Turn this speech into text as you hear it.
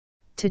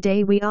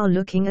Today we are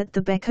looking at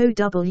the Beko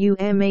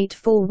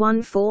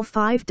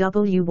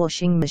WM84145W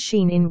washing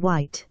machine in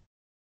white.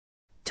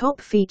 Top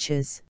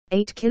features: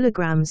 8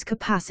 kg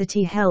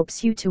capacity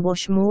helps you to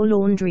wash more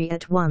laundry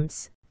at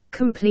once.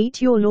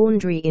 Complete your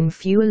laundry in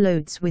fewer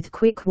loads with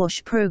quick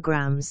wash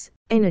programs.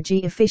 Energy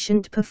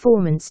efficient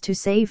performance to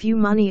save you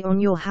money on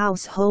your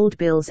household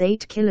bills.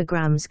 8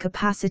 kg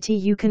capacity.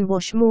 You can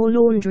wash more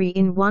laundry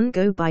in one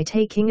go by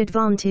taking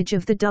advantage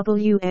of the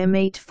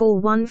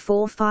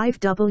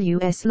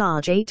WM84145W's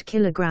large 8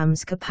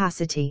 kg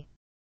capacity.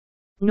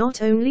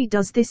 Not only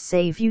does this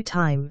save you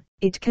time,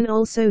 it can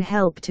also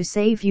help to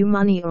save you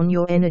money on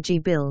your energy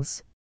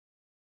bills.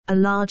 A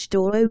large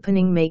door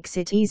opening makes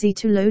it easy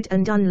to load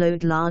and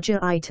unload larger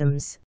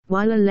items,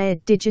 while a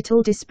LED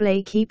digital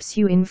display keeps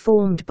you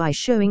informed by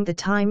showing the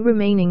time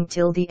remaining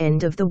till the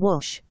end of the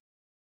wash.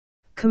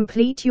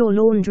 Complete your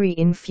laundry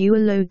in fewer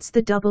loads.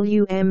 The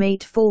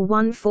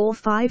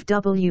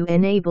WM84145W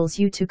enables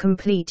you to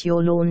complete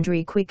your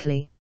laundry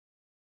quickly.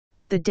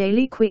 The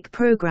Daily Quick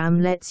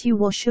program lets you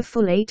wash a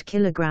full 8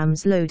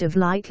 kg load of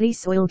lightly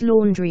soiled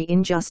laundry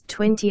in just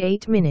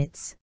 28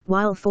 minutes,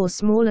 while for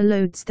smaller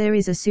loads there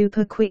is a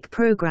Super Quick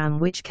program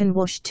which can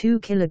wash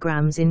 2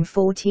 kg in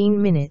 14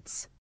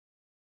 minutes.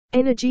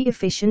 Energy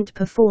efficient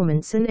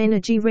performance and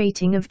energy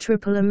rating of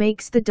AAA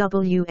makes the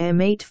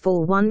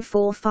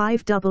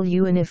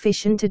WM84145W an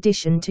efficient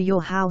addition to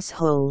your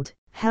household,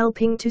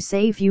 helping to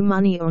save you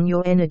money on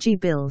your energy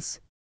bills.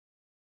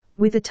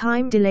 With a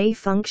time delay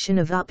function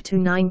of up to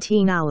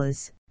 19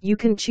 hours, you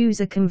can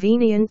choose a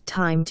convenient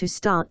time to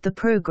start the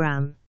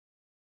program.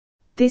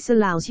 This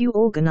allows you to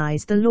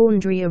organize the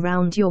laundry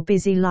around your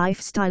busy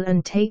lifestyle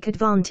and take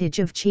advantage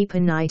of cheaper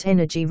night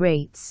energy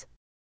rates.